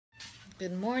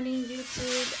Good morning,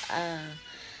 YouTube.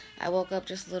 I woke up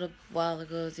just a little while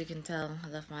ago, as you can tell. I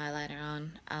left my eyeliner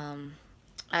on.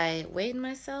 I weighed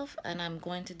myself, and I'm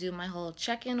going to do my whole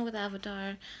check-in with Avatar.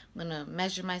 I'm gonna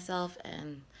measure myself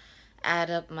and add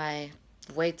up my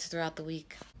weights throughout the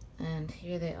week. And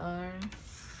here they are.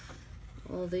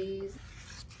 All these.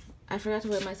 I forgot to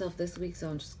weigh myself this week, so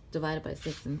I'm just divided by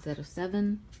 6 instead of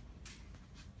 7.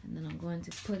 And then I'm going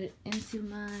to put it into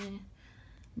my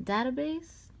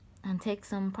database and take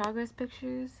some progress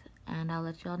pictures, and I'll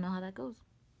let y'all know how that goes.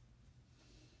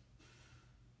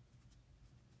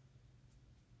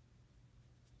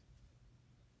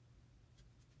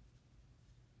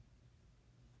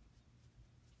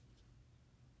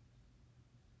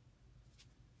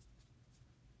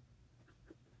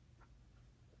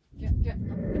 Yeah.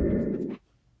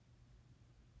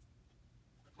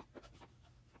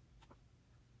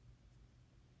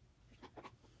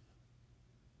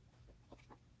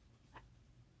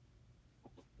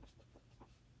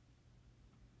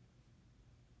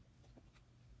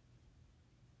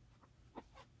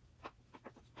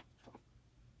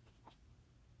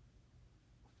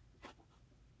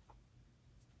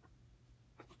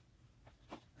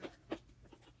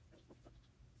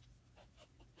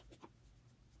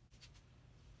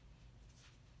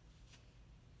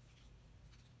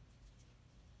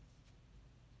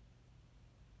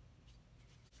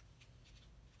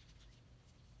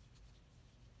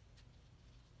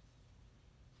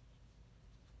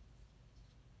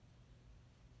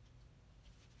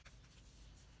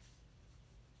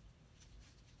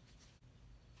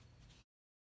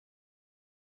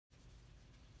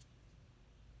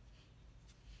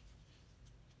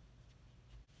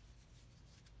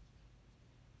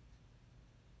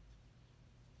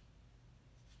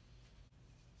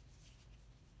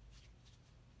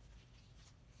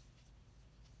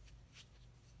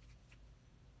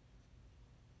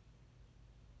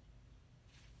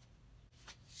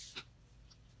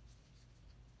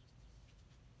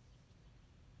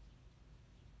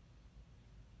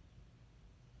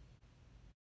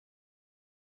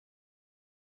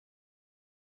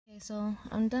 Okay, so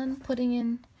I'm done putting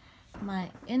in my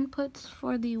inputs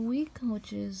for the week,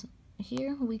 which is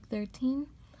here, week 13.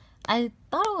 I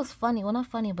thought it was funny. Well, not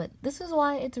funny, but this is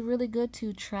why it's really good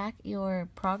to track your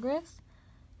progress,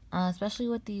 especially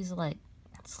with these like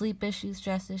sleep issues,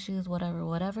 stress issues,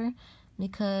 whatever,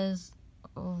 because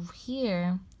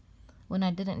here, when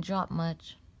I didn't drop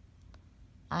much,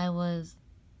 I was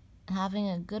having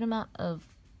a good amount of,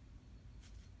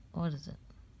 what is it,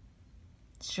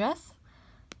 stress.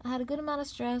 I had a good amount of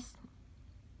stress,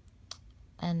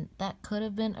 and that could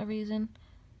have been a reason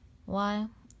why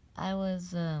I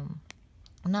was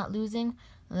not losing.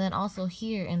 And then also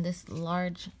here in this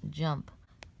large jump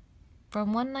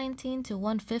from 119 to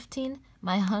 115,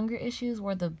 my hunger issues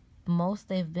were the most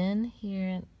they've been here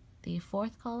in the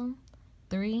fourth column,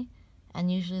 3,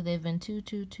 and usually they've been 2,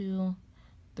 2, 2.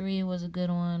 3 was a good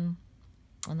one,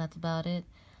 and that's about it.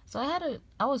 So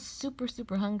I was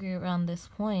super hungry around this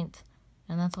point,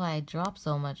 and that's why I dropped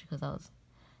so much, because I was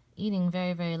eating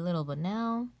very little. But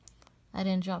now I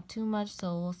didn't drop too much,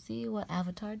 so we'll see what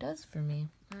Avatar does for me.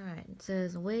 Alright, it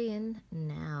says weigh in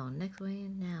now. Next weigh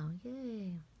in now.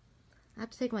 Yay. I have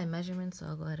to take my measurements, so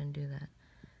I'll go ahead and do that.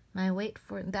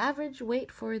 The average weight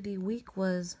for the week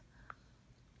was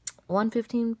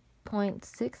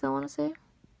 115.6, I want to say.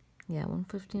 Yeah,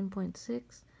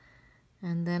 115.6.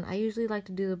 And then I usually like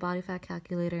to do the body fat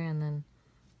calculator and then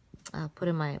put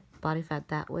in my body fat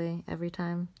that way every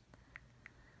time.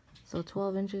 So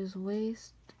 12 inches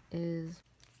waist is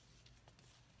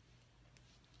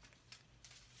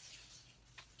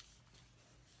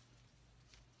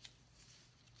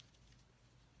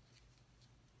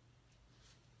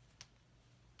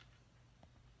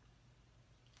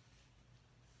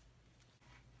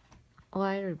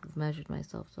I already measured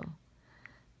myself, so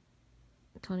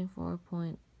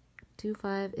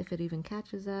 24.25 if it even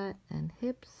catches that. And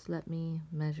hips, let me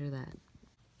measure that.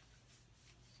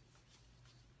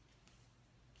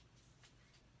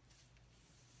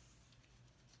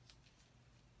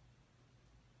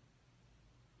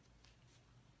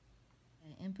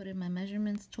 I inputted my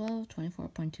measurements: 12,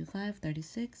 24.25,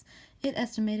 36. It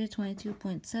estimated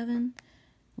 22.7.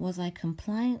 Was I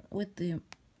compliant with the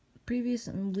previous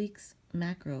week's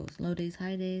macros, low days,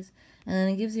 high days? And then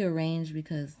it gives you a range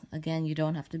because, again, you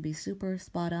don't have to be super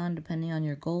spot on depending on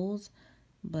your goals.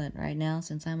 But right now,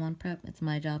 since I'm on prep, it's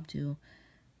my job to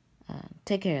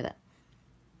take care of that.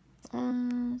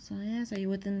 So yes, are you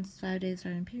within 5 days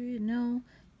starting period? No.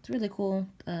 It's really cool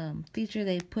feature.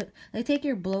 They take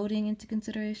your bloating into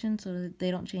consideration, so that they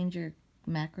don't change your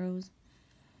macros.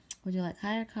 Would you like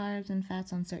higher carbs and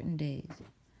fats on certain days?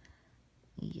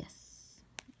 Yes.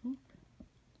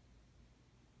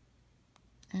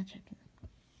 And chicken.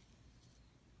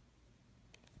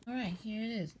 Alright, here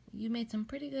it is. You made some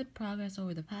pretty good progress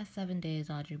over the past 7 days,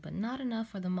 Audrey, but not enough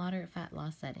for the moderate fat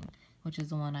loss setting, which is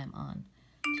the one I'm on.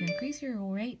 To increase your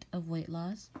rate of weight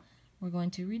loss, we're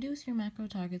going to reduce your macro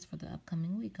targets for the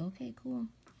upcoming week. Okay, cool.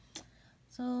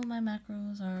 So my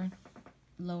macros are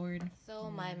lowered.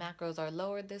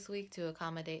 This week to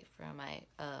accommodate for my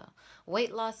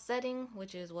weight loss setting,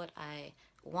 which is what I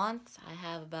want. I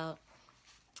have about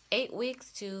 8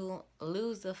 weeks to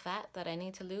lose the fat that I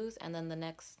need to lose, and then the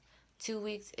next 2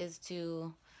 weeks is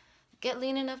to get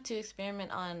lean enough to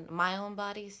experiment on my own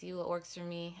body, see what works for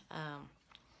me,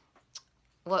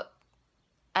 what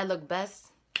I look best,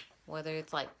 whether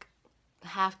it's like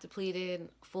half depleted,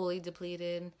 fully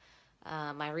depleted,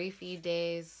 my refeed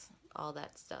days, all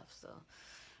that stuff. So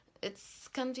it's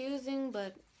confusing,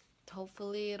 but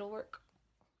hopefully it'll work.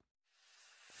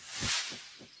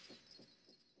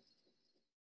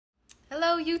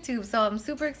 Hello YouTube. So I'm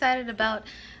super excited about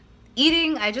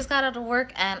eating. I just got out of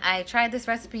work and I tried this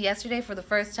recipe yesterday for the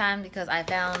first time because I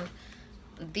found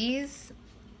these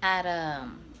at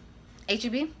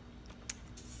HEB.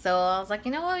 So I was like,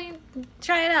 you know what, you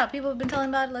try it out. People have been telling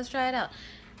about it, let's try it out.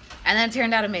 And then it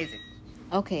turned out amazing.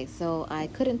 Okay, so I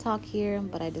couldn't talk here,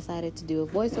 but I decided to do a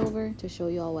voiceover to show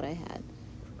you all what I had.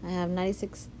 I have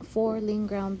 96.4 lean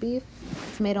ground beef,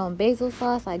 tomato and basil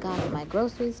sauce I got at my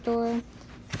grocery store,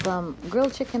 some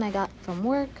grilled chicken I got from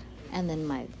work, and then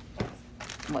my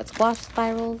squash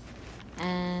spirals,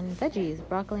 and veggies,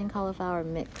 broccoli and cauliflower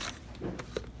mix.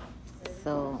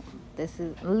 So this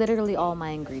is literally all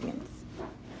my ingredients.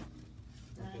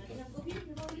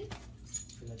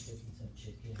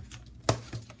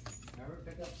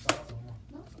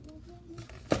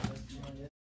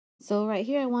 So right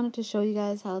here I wanted to show you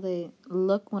guys how they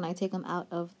look when I take them out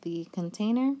of the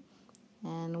container.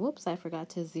 And whoops, I forgot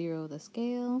to zero the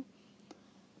scale.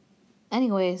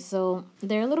 Anyway, so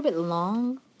they're a little bit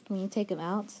long when you take them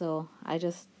out, so I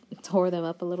just tore them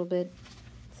up a little bit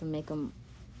to make them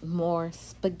more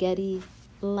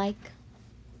spaghetti-like.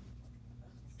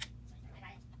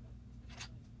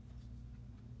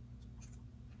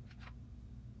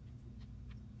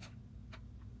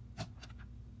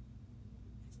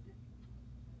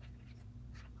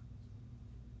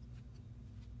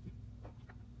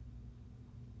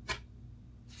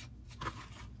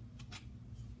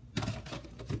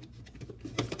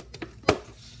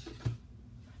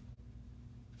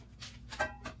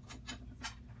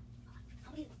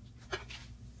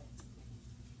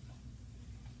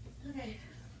 Okay,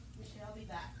 Michelle, I'll be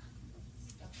back.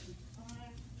 Stuff in the car,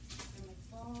 in my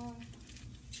phone.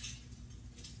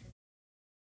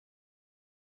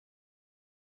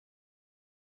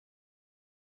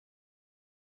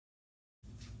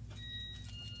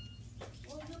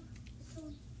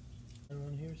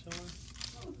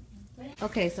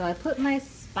 Okay, so I put my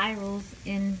spirals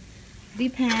in the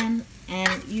pan,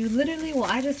 and you literally, well,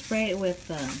 I just spray it with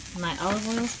my olive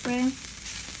oil spray.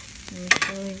 Let me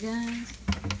show you guys.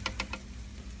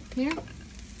 Here.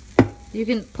 You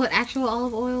can put actual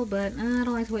olive oil, but I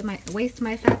don't like to waste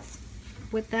my fats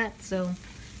with that, so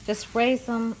just spray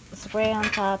on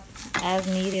top as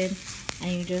needed,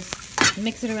 and you just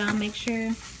mix it around. Make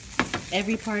sure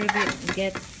every part of it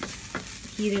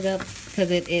gets heated up, because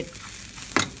it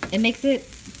makes it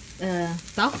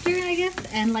softer, I guess,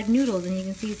 and like noodles, and you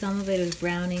can see some of it is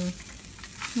browning.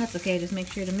 That's okay, just make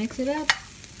sure to mix it up.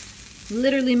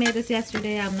 Literally made this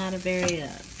yesterday. I'm not a very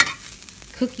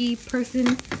cookie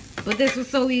person, but this was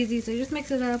so easy. So just mix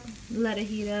it up, let it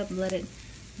heat up, let it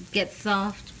get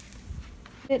soft.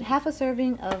 Half a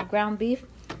serving of ground beef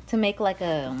to make like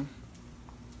a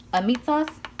meat sauce,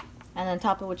 and then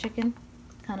top it with chicken,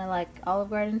 kind of like Olive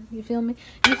Garden. You feel me?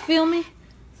 You feel me?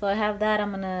 So I have that.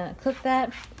 I'm gonna cook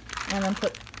that and then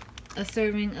put a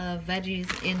serving of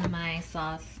veggies in my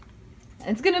sauce.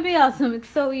 It's gonna be awesome. It's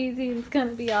so easy. It's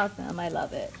gonna be awesome. I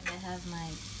love it. I have my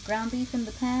ground beef in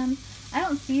the pan. I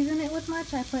don't season it with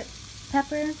much. I put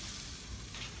pepper,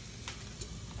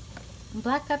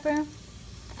 black pepper,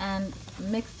 and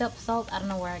mixed up salt. I don't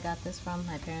know where I got this from.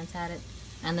 My parents had it.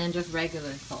 And then just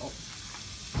regular salt.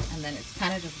 And then it's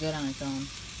kind of just good on its own.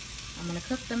 I'm gonna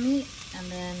cook the meat and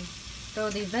then throw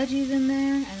the veggies in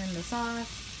there and then the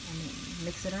sauce and then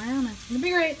mix it around. It's gonna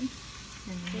be great.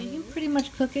 And you pretty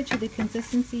much cook it to the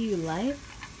consistency you like,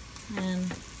 and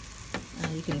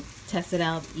you can test it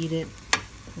out, eat it,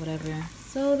 whatever.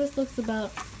 So this looks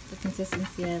about the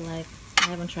consistency I like. I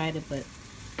haven't tried it, but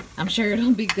I'm sure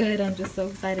it'll be good. I'm just so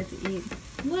excited to eat.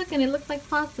 Look, and it looks like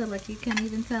pasta, like you can't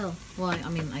even tell. Well, I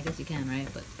mean, I guess you can, right?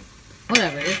 But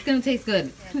whatever, it's gonna taste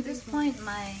good. At this point,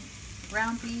 my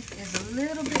ground beef is a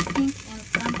little bit pink in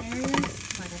some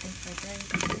areas. Like I think right there, you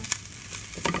can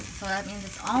see. So that means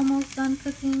it's almost done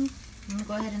cooking. I'm gonna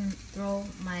go ahead and throw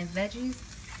my veggies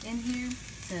in here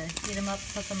to heat them up,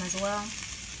 cook them as well.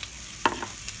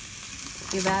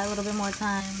 Give that a little bit more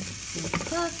time to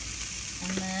cook,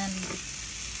 and then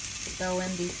throw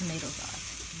in the tomato sauce.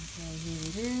 Okay, here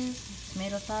it is.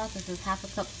 Tomato sauce. This is half a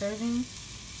cup serving.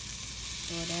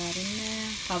 Throw that in there.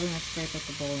 Probably gonna scrape up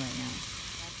the bowl right now.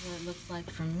 That's what it looks like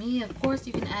for me. Of course,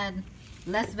 you can add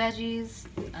less veggies,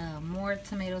 more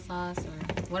tomato sauce, or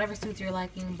whatever suits your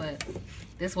liking, but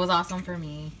this was awesome for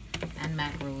me. And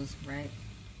macros, right?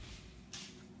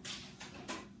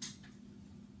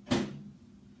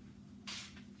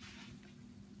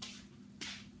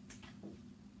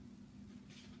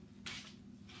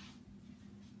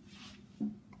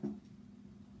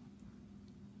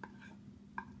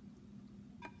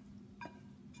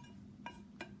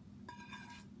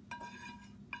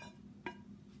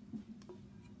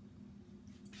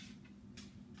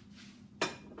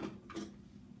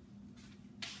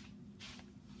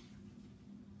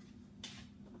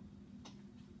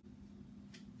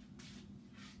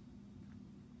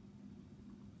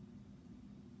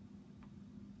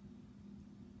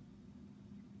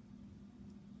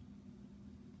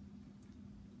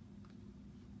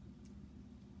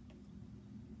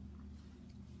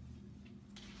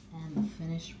 And the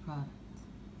finished product.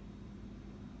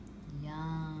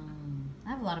 Yum. I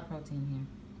have a lot of protein here.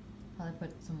 Probably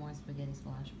put some more spaghetti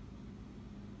squash.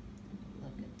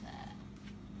 Look at that.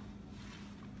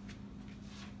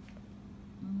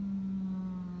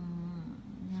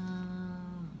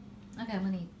 Yum. Okay, I'm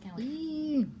gonna eat. Can't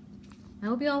wait. I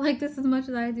hope y'all like this as much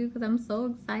as I do because I'm so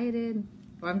excited.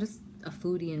 Or I'm just a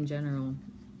foodie in general.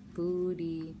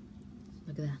 Foodie.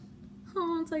 Look at that.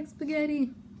 Oh, it's like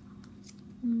spaghetti.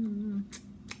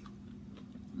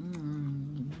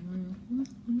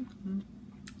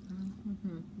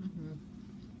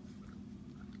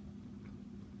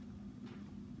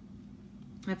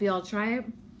 If y'all try it,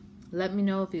 let me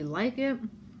know if you like it.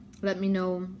 Let me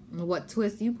know what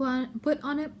twist you put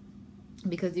on it,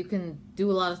 because you can do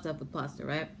a lot of stuff with pasta,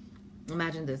 right?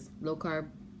 Imagine this, low carb,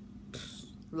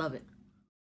 love it.